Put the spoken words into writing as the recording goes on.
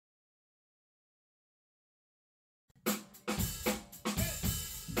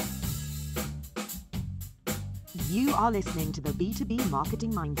You are listening to the B2B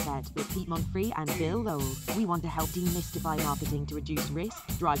Marketing Mindset with Pete Monfrey and Bill Lowell. We want to help demystify marketing to reduce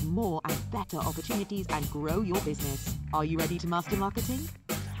risk, drive more and better opportunities, and grow your business. Are you ready to master marketing?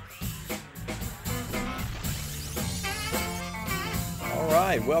 All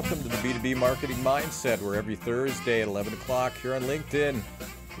right, welcome to the B2B Marketing Mindset, where every Thursday at 11 o'clock here on LinkedIn,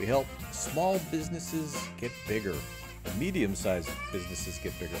 we help small businesses get bigger. Medium-sized businesses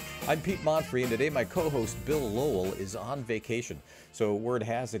get bigger. I'm Pete Monfrey, and today my co-host Bill Lowell is on vacation. So word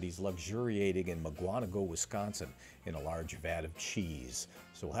has it he's luxuriating in Mugwanago, Wisconsin in a large vat of cheese.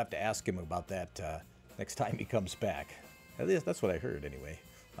 So we'll have to ask him about that next time he comes back. At least that's what I heard anyway.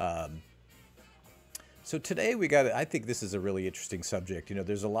 So today I think this is a really interesting subject. You know,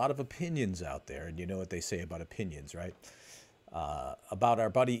 there's a lot of opinions out there, and you know what they say about opinions, right? About our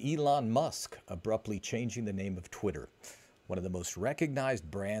buddy Elon Musk abruptly changing the name of Twitter, one of the most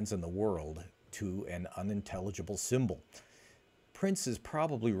recognized brands in the world, to an unintelligible symbol. Prince is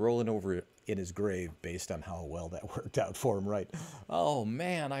probably rolling over in his grave based on how well that worked out for him, right? Oh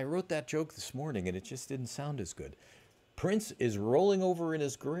man, I wrote that joke this morning and it just didn't sound as good. Prince is rolling over in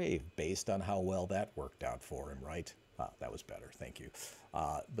his grave based on how well that worked out for him, right? That was better, thank you.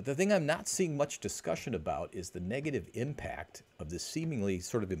 But the thing I'm not seeing much discussion about is the negative impact of this seemingly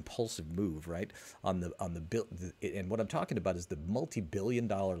sort of impulsive move, right? And what I'm talking about is the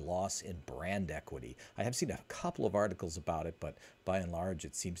multi-billion-dollar loss in brand equity. I have seen a couple of articles about it, but by and large,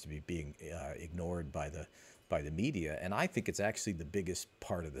 it seems to be being ignored by the media, and I think it's actually the biggest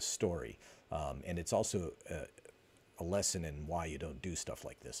part of the story. And it's also a lesson in why you don't do stuff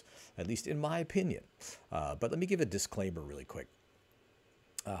like this, at least in my opinion. But let me give a disclaimer really quick.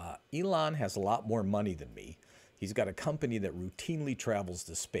 Elon has a lot more money than me. He's got a company that routinely travels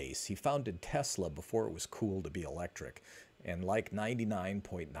to space. He founded Tesla before it was cool to be electric. And like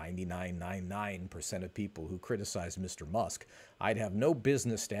 99.9999% of people who criticize Mr. Musk, I'd have no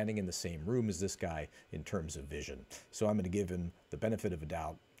business standing in the same room as this guy in terms of vision. So I'm going to give him the benefit of a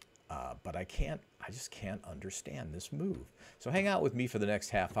doubt. But I just can't understand this move. So hang out with me for the next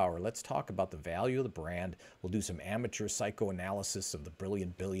half hour. Let's talk about the value of the brand. We'll do some amateur psychoanalysis of the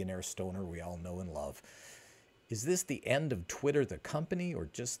brilliant billionaire stoner we all know and love. Is this the end of Twitter, the company, or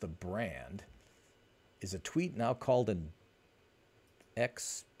just the brand? Is a tweet now called an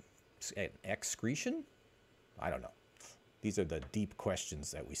excretion? I don't know. These are the deep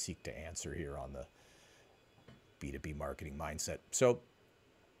questions that we seek to answer here on the B2B Marketing Mindset. So,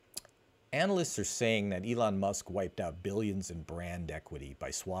 analysts are saying that Elon Musk wiped out billions in brand equity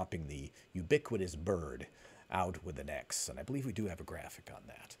by swapping the ubiquitous bird out with an X. And I believe we do have a graphic on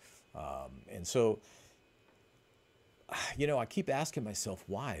that. And so, you know, I keep asking myself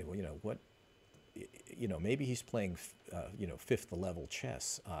why. Well, maybe he's playing, fifth level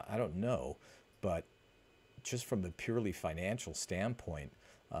chess. I don't know. But just from a purely financial standpoint,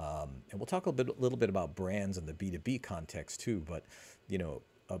 and we'll talk a little bit about brands in the B2B context too, but, you know,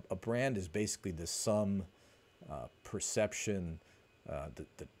 a brand is basically the sum, perception, the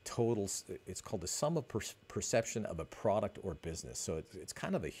total. It's called the sum of perception of a product or business. So it's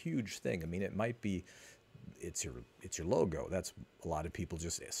kind of a huge thing. I mean, it might be, it's your logo. That's a lot of people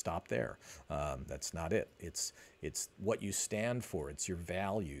just stop there. That's not it. It's what you stand for. It's your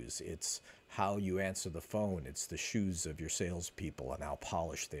values. It's how you answer the phone. It's the shoes of your salespeople and how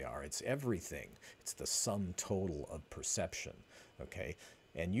polished they are. It's everything. It's the sum total of perception. Okay.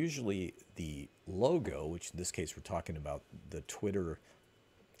 And usually the logo, which in this case we're talking about the Twitter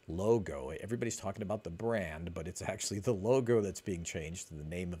logo, everybody's talking about the brand, but it's actually the logo that's being changed to the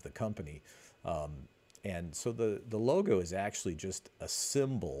name of the company. And so the logo is actually just a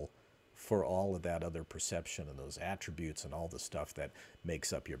symbol for all of that other perception and those attributes and all the stuff that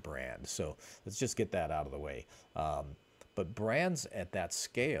makes up your brand. So let's just get that out of the way. But brands at that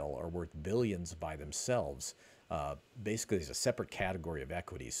scale are worth billions by themselves. Basically, there's a separate category of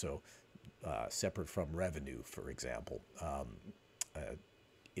equity, so separate from revenue, for example.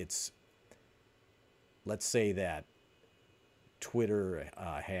 Let's say that Twitter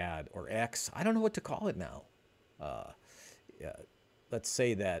had, or X, I don't know what to call it now. Let's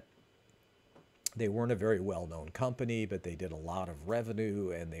say that they weren't a very well-known company, but they did a lot of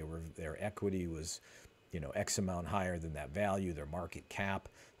revenue, and their equity was, X amount higher than that value, their market cap.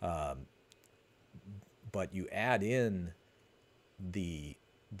 But you add in the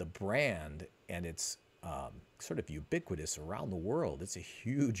brand, and it's sort of ubiquitous around the world. It's a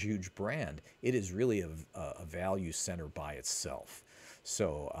huge, huge brand. It is really a value center by itself.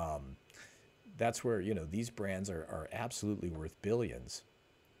 So that's where, these brands are absolutely worth billions.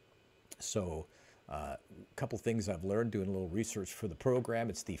 So couple things I've learned doing a little research for the program.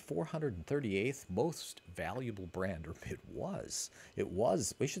 It's the 438th most valuable brand, or it was,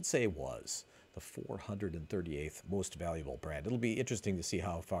 we should say it was, the 438th most valuable brand. It'll be interesting to see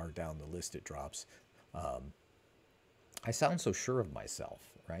how far down the list it drops. I sound so sure of myself,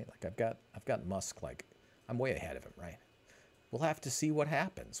 right? Like I've got Musk, like I'm way ahead of him, right? We'll have to see what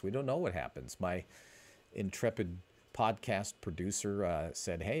happens. We don't know what happens. My intrepid podcast producer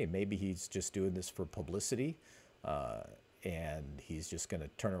said, hey, maybe he's just doing this for publicity, and he's just going to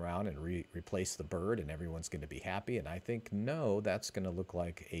turn around and replace the bird and everyone's going to be happy. And I think, no, that's going to look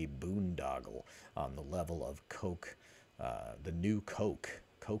like a boondoggle on the level of Coke, the new Coke,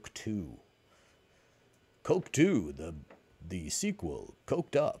 Coke 2. Coke 2, the sequel,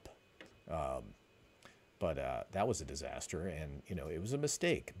 Coked Up. But that was a disaster, and it was a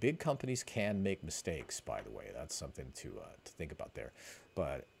mistake. Big companies can make mistakes, by the way. That's something to think about there.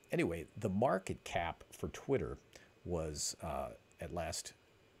 But anyway, the market cap for Twitter was at last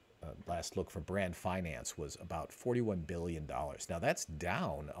look for Brand Finance was about $41 billion. Now that's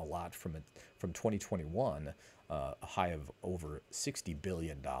down a lot from 2021, a high of over $60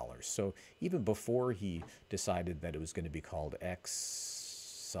 billion. So even before he decided that it was going to be called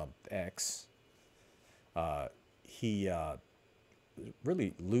X, he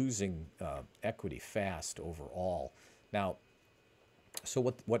really losing equity fast overall. Now, so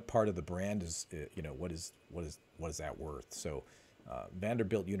what part of the brand is, what is that worth? So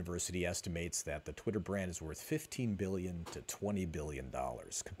Vanderbilt University estimates that the Twitter brand is worth $15 billion to $20 billion,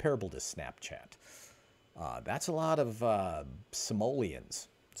 comparable to Snapchat. That's a lot of simoleons.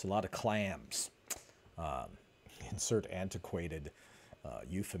 It's a lot of clams. Insert antiquated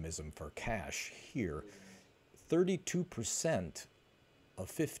euphemism for cash here. 32% of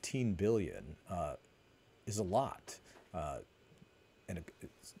 15 billion is a lot. I'm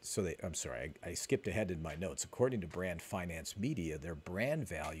sorry, I skipped ahead in my notes. According to Brand Finance Media, their brand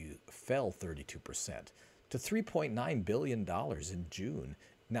value fell 32% to $3.9 billion in June.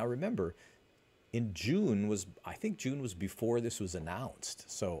 Now remember, I think June was before this was announced.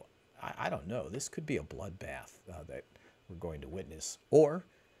 So I don't know. This could be a bloodbath that we're going to witness. Or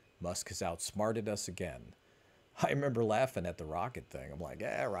Musk has outsmarted us again. I remember laughing at the rocket thing. I'm like,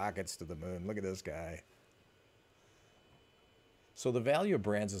 yeah, rockets to the moon. Look at this guy. So the value of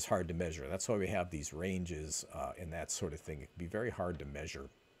brands is hard to measure. That's why we have these ranges and that sort of thing. It can be very hard to measure.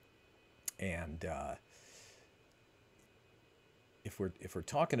 And if we're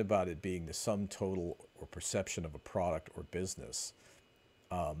talking about it being the sum total or perception of a product or business,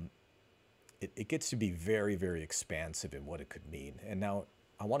 it gets to be very, very expansive in what it could mean. And now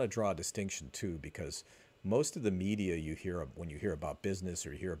I want to draw a distinction too, because most of the media you hear when you hear about business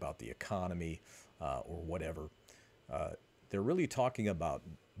or you hear about the economy or whatever, they're really talking about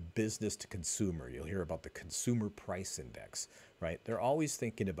business to consumer. You'll hear about the consumer price index, right? They're always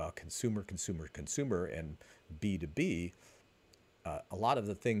thinking about consumer, consumer, consumer, and B2B. A lot of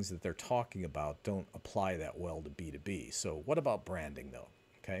the things that they're talking about don't apply that well to B2B. So what about branding though?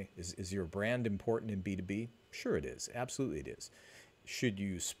 Okay, is your brand important in B2B? Sure it is, absolutely it is. Should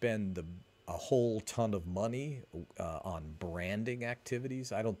you spend a whole ton of money on branding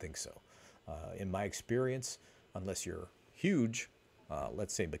activities? I don't think so. In my experience, unless you're huge,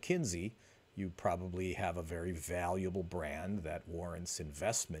 let's say McKinsey, you probably have a very valuable brand that warrants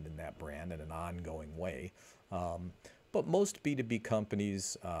investment in that brand in an ongoing way. But most B2B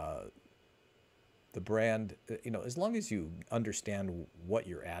companies, the brand, as long as you understand what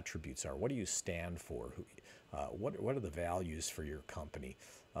your attributes are, what do you stand for, what are the values for your company,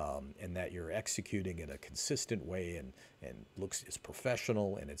 and that you're executing in a consistent way and is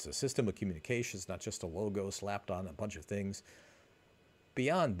professional, and it's a system of communications, not just a logo slapped on a bunch of things.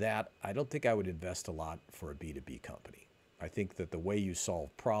 Beyond that, I don't think I would invest a lot for a B2B company. I think that the way you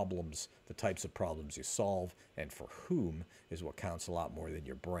solve problems, the types of problems you solve, and for whom is what counts a lot more than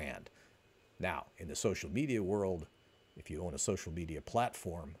your brand. Now, in the social media world, if you own a social media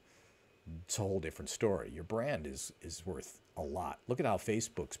platform, it's a whole different story. Your brand is worth a lot. Look at how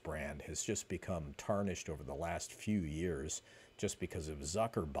Facebook's brand has just become tarnished over the last few years just because of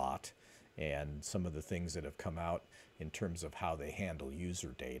Zuckerbot and some of the things that have come out in terms of how they handle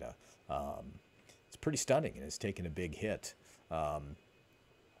user data. It's pretty stunning, and it's taken a big hit.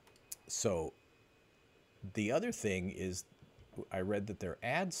 So the other thing is, I read that their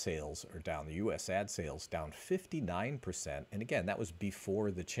ad sales are down, the U.S. ad sales down 59%. And again, that was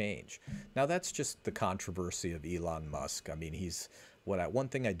before the change. Now, that's just the controversy of Elon Musk. I mean, one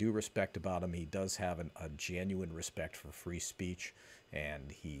thing I do respect about him, he does have a genuine respect for free speech,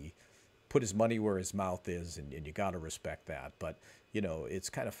 and he put his money where his mouth is, and you got to respect that. But, you know, it's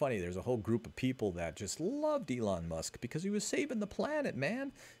kind of funny. There's a whole group of people that just loved Elon Musk because he was saving the planet,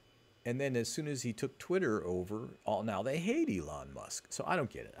 man. And then as soon as he took Twitter over, now they hate Elon Musk. So I don't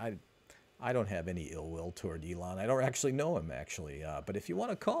get it. I don't have any ill will toward Elon. I don't actually know him, actually. But if you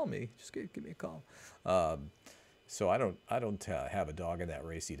want to call me, just give me a call. So I don't have a dog in that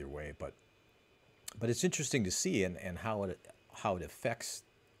race either way. But it's interesting to see and how it affects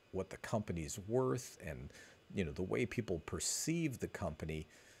what the company's worth, and, you know, the way people perceive the company.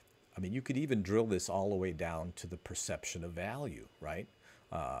 I mean, you could even drill this all the way down to the perception of value, right?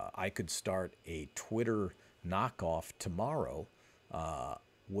 I could start a Twitter knockoff tomorrow.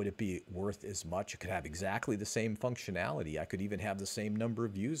 Would it be worth as much? It could have exactly the same functionality. I could even have the same number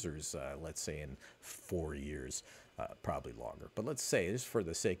of users, let's say in 4 years, probably longer. But let's say, just for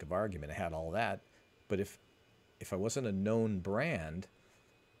the sake of argument, I had all that. But if I wasn't a known brand,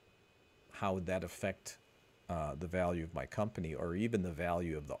 how would that affect the value of my company, or even the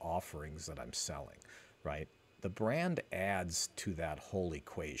value of the offerings that I'm selling, right? The brand adds to that whole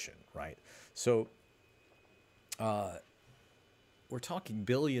equation, right? So we're talking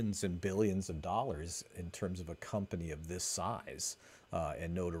billions and billions of dollars in terms of a company of this size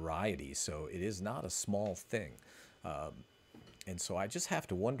and notoriety. So it is not a small thing. And so I just have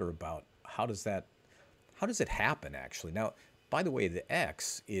to wonder about how does it happen, actually? Now, by the way, the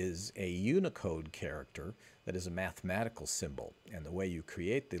X is a Unicode character that is a mathematical symbol. And the way you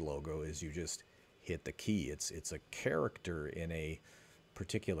create the logo is you just hit the key. It's a character in a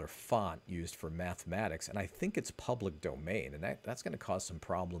particular font used for mathematics, and I think it's public domain, and that's going to cause some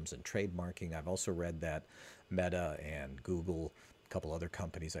problems in trademarking. I've also read that Meta and Google, a couple other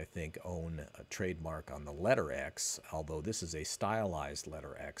companies, I think, own a trademark on the letter X, although this is a stylized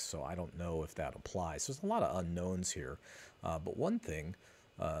letter X, so I don't know if that applies. There's a lot of unknowns here, but one thing,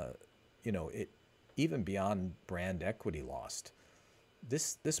 you know, even beyond brand equity lost,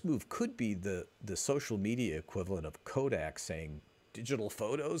 this move could be the social media equivalent of Kodak saying, digital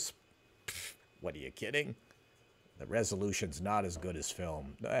photos? Pfft, what are you kidding? The resolution's not as good as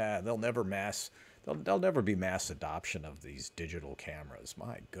film. There'll never be mass adoption of these digital cameras.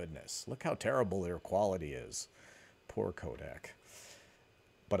 My goodness, look how terrible their quality is. Poor Kodak.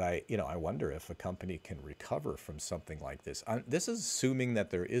 But I wonder if a company can recover from something like this. This is assuming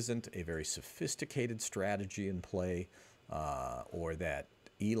that there isn't a very sophisticated strategy in play, or that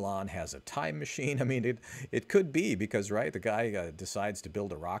Elon has a time machine. I mean, it could be, because, right, the guy decides to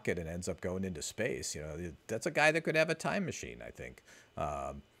build a rocket and ends up going into space. You know, that's a guy that could have a time machine, I think.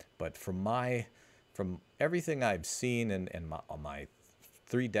 But from everything I've seen and my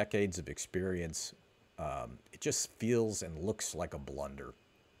 3 decades of experience, it just feels and looks like a blunder.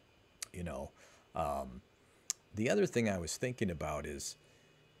 You know, the other thing I was thinking about is,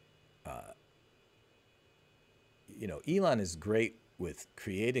 you know, Elon is great with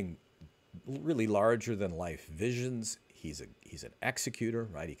creating really larger than life visions. He's an executor,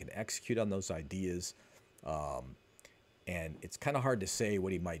 right? He can execute on those ideas. And it's kind of hard to say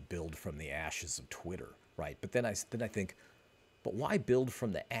what he might build from the ashes of Twitter, right? But then I think, but why build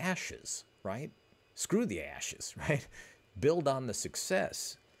from the ashes, right? Screw the ashes, right? Build on the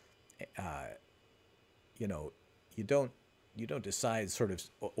success. You know, you don't decide sort of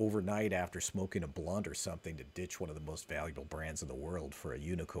overnight after smoking a blunt or something to ditch one of the most valuable brands in the world for a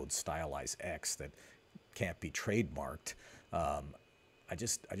Unicode stylized X that can't be trademarked. I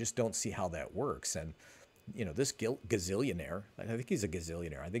just don't see how that works. And, you know, this gazillionaire, I think he's a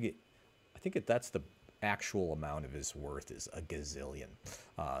gazillionaire. I think that's the actual amount of his worth is a gazillion.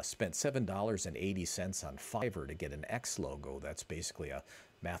 Spent $7.80 on Fiverr to get an X logo. That's basically a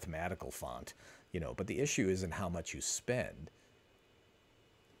mathematical font. You know, but the issue isn't how much you spend,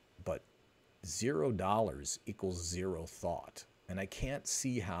 but $0 equals zero thought. And I can't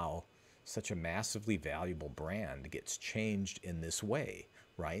see how such a massively valuable brand gets changed in this way,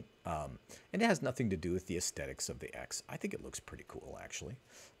 right? And it has nothing to do with the aesthetics of the X. I think it looks pretty cool, actually.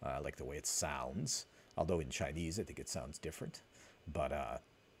 I like the way it sounds, although in Chinese I think it sounds different. But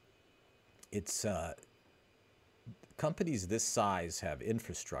it's... companies this size have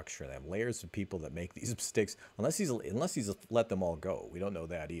infrastructure. They have layers of people that make these mistakes. Unless he's let them all go, we don't know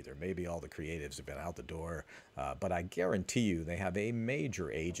that either. Maybe all the creatives have been out the door. But I guarantee you, they have a major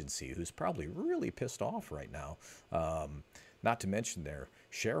agency who's probably really pissed off right now. Not to mention their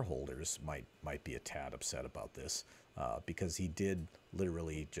shareholders might be a tad upset about this, because he did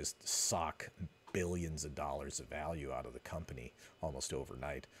literally just sock billions of dollars of value out of the company almost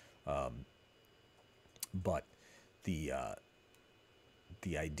overnight. But the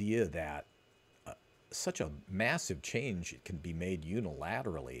idea that such a massive change can be made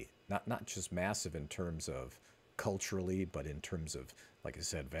unilaterally not just massive in terms of culturally, but in terms of, like I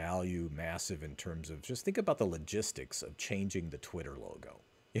said, value, massive in terms of just think about the logistics of changing the Twitter logo.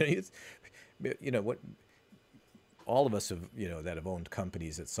 You know, what all of us have, that have owned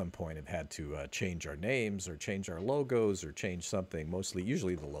companies at some point have had to change our names or change our logos or change something.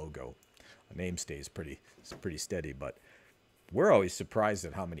 Usually the logo. A name stays pretty steady, but we're always surprised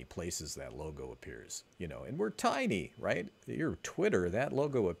at how many places that logo appears, and we're tiny, right? Your Twitter, that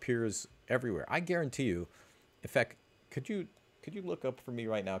logo appears everywhere. I guarantee you. In fact, could you look up for me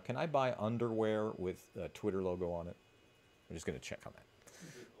right now? Can I buy underwear with a Twitter logo on it? I'm just going to check on that.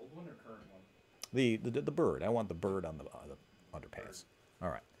 Is it old one or current one? The bird. I want the bird on the underpants. All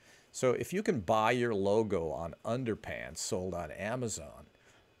right. So if you can buy your logo on underpants sold on Amazon,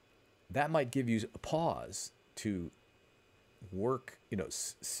 that might give you a pause to work,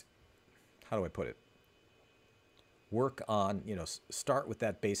 how do I put it? Work on, start with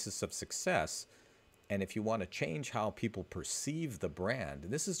that basis of success. And if you want to change how people perceive the brand,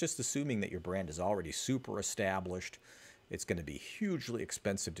 and this is just assuming that your brand is already super established, it's going to be hugely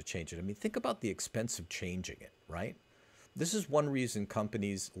expensive to change it. I mean, think about the expense of changing it, right? This is one reason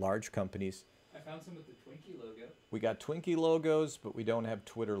large companies. I found some with the Twinkie logo. We got Twinkie logos, but we don't have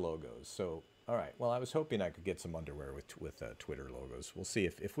Twitter logos. So, all right. Well, I was hoping I could get some underwear with Twitter logos. We'll see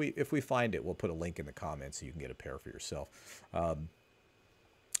if we find it. We'll put a link in the comments so you can get a pair for yourself. Now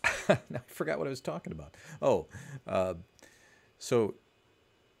I forgot what I was talking about. So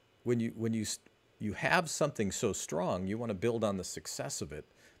when you have something so strong, you want to build on the success of it.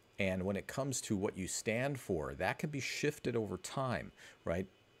 And when it comes to what you stand for, that can be shifted over time, right?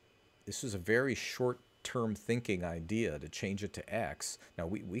 This is a very short-term thinking idea to change it to X. Now,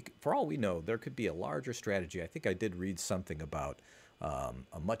 we for all we know, there could be a larger strategy. I think I did read something about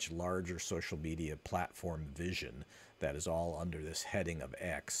a much larger social media platform vision that is all under this heading of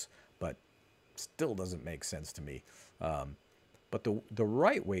X, but still doesn't make sense to me. But the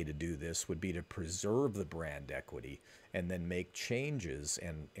right way to do this would be to preserve the brand equity and then make changes.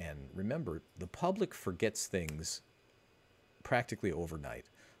 And remember, the public forgets things practically overnight.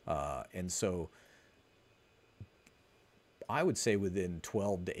 And so I would say within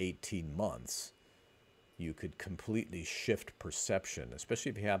 12 to 18 months, you could completely shift perception,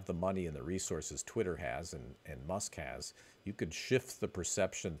 especially if you have the money and the resources Twitter has and Musk has. You could shift the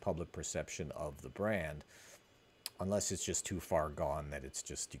public perception of the brand, unless it's just too far gone that it's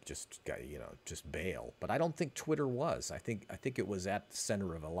just, you just bail. But I don't think Twitter was. I think it was at the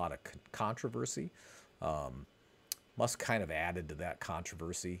center of a lot of controversy. Musk kind of added to that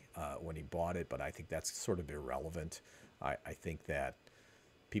controversy when he bought it, but I think that's sort of irrelevant. I think that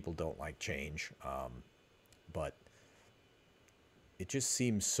people don't like change, but it just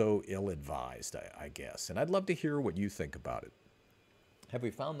seems so ill-advised, I guess. And I'd love to hear what you think about it. Have we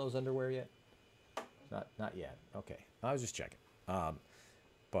found those underwear yet? Not yet. Okay. I was just checking.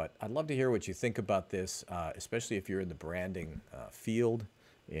 But I'd love to hear what you think about this, especially if you're in the branding field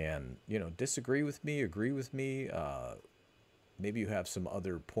and, disagree with me, agree with me. Maybe you have some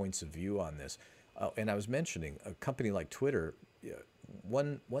other points of view on this. And I was mentioning a company like Twitter.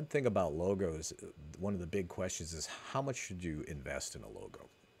 One thing about logos, one of the big questions is how much should you invest in a logo?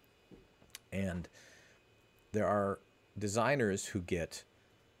 And there are designers who get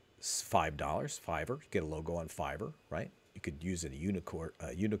 $5, Fiverr, get a logo on Fiverr, right? You could use a Unicode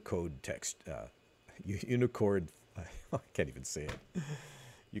text, Unicode, I can't even say it.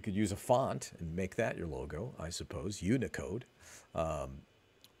 You could use a font and make that your logo, I suppose, Unicode. But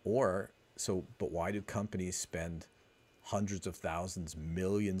why do companies spend hundreds of thousands,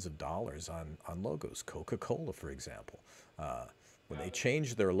 millions of dollars on logos? Coca-Cola, for example. When they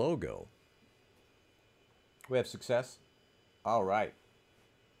change their logo, we have success? All right.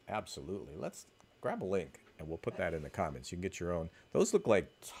 Absolutely. Let's grab a link and we'll put that in the comments. You can get your own. Those look like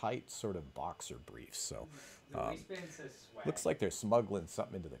tight sort of boxer briefs. So The waistband says swag. looks like they're smuggling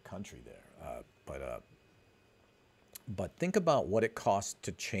something into the country there. But think about what it costs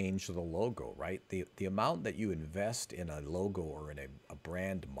to change the logo, right? The amount that you invest in a logo or in a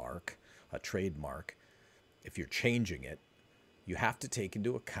brand mark, a trademark, if you're changing it, you have to take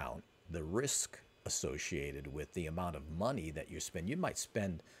into account the risk associated with the amount of money that you spend. You might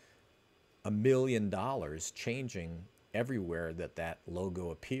spend $1 million changing everywhere that logo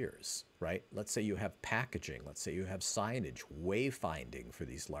appears, right? Let's say you have packaging. Let's say you have signage, wayfinding for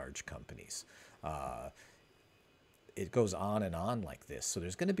these large companies. It goes on and on like this. So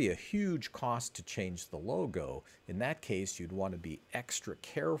there's going to be a huge cost to change the logo. In that case, you'd want to be extra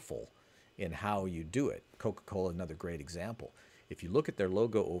careful in how you do it. Coca-Cola, another great example. If you look at their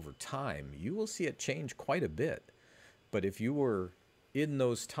logo over time, you will see it change quite a bit. But if you were in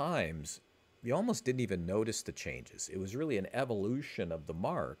those times, you almost didn't even notice the changes. It was really an evolution of the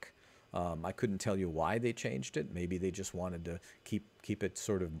mark. I couldn't tell you why they changed it. Maybe they just wanted to keep it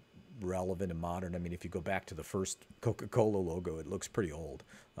sort of relevant and modern. I mean, if you go back to the first Coca-Cola logo, it looks pretty old.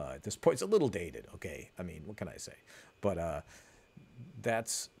 At this point, it's a little dated, okay? I mean, what can I say? But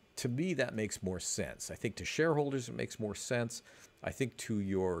to me, that makes more sense. I think to shareholders, it makes more sense. I think to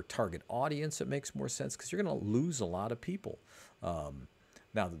your target audience, it makes more sense because you're going to lose a lot of people.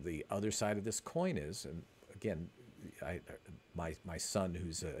 Now, the other side of this coin is, and again, my son,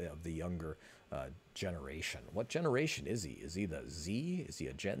 who's of the younger generation. What generation is he? Is he the Z? Is he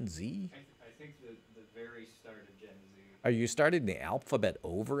a Gen Z? I think the very start of Gen Z. Are you starting the alphabet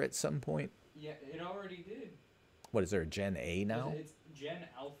over at some point? Yeah, it already did. What, is there a Gen A now? It's Gen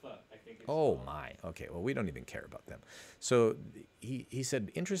Alpha, I think it's Oh called. my. Okay, well, we don't even care about them. So he said,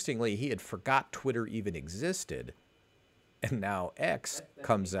 interestingly, he had forgot Twitter even existed. And now X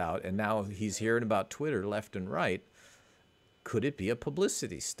comes out, and now he's hearing about Twitter left and right. Could it be a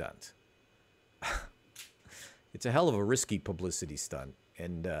publicity stunt? It's a hell of a risky publicity stunt.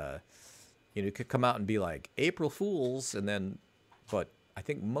 And, it could come out and be like, April Fools, and then, but I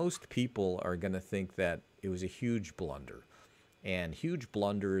think most people are going to think that it was a huge blunder. And huge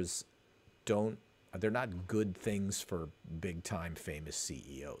blunders they're not good things for big-time famous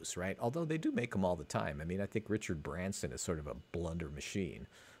CEOs, right? Although they do make them all the time. I mean, I think Richard Branson is sort of a blunder machine.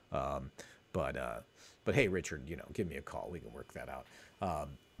 But hey, Richard, give me a call. We can work that out.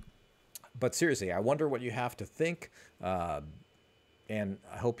 But seriously, I wonder what you have to think. And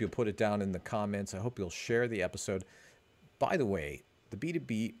I hope you'll put it down in the comments. I hope you'll share the episode. By the way, the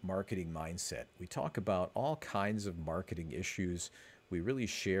B2B marketing mindset, we talk about all kinds of marketing issues. We really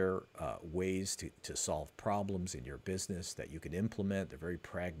share ways to solve problems in your business that you can implement. They're very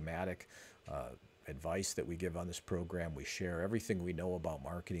pragmatic advice that we give on this program. We share everything we know about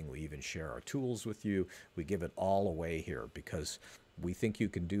marketing. We even share our tools with you. We give it all away here because we think you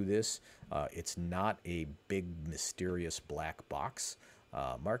can do this. It's not a big, mysterious black box.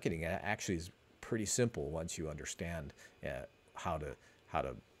 Marketing actually is pretty simple once you understand how the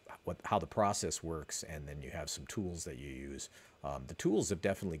process works, and then you have some tools that you use. The tools have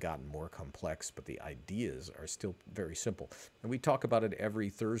definitely gotten more complex, but the ideas are still very simple. And we talk about it every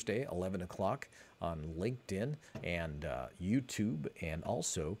Thursday, 11 o'clock on LinkedIn and YouTube. And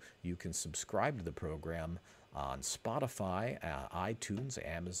also, you can subscribe to the program on Spotify, iTunes,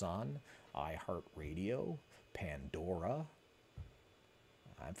 Amazon, iHeartRadio, Pandora.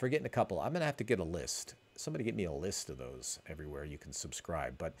 I'm forgetting a couple. I'm going to have to get a list. Somebody get me a list of those everywhere you can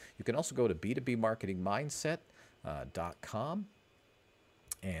subscribe. But you can also go to b2bmarketingmindset.com,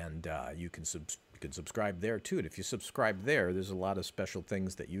 and you can subscribe there too. And if you subscribe there, there's a lot of special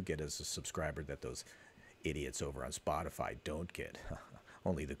things that you get as a subscriber that those idiots over on Spotify don't get.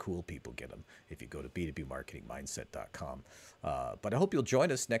 Only the cool people get them if you go to b2bmarketingmindset.com. But I hope you'll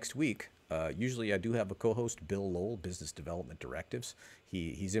join us next week. Usually I do have a co-host, Bill Lowell, Business Development Directives.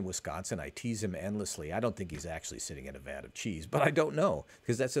 He's in Wisconsin. I tease him endlessly. I don't think he's actually sitting in a vat of cheese, but I don't know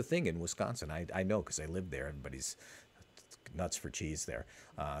because that's a thing in Wisconsin. I know because I live there. Everybody's nuts for cheese there.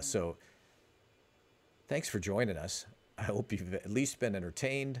 So thanks for joining us. I hope you've at least been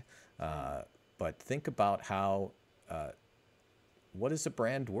entertained. But think about how... what is a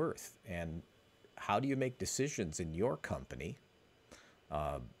brand worth, and how do you make decisions in your company?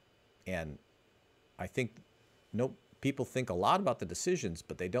 And I think people think a lot about the decisions,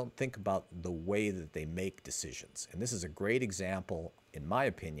 but they don't think about the way that they make decisions. And this is a great example, in my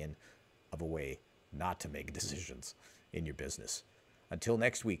opinion, of a way not to make decisions in your business. Until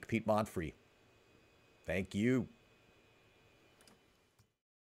next week, Pete Montfrey. Thank you.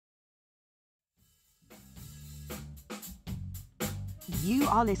 You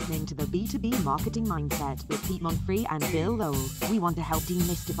are listening to the B2B Marketing Mindset with Pete Montfrey and Bill Lowell. We want to help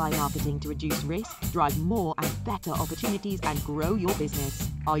demystify marketing to reduce risk, drive more and better opportunities, and grow your business.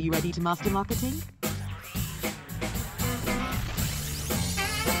 Are you ready to master marketing?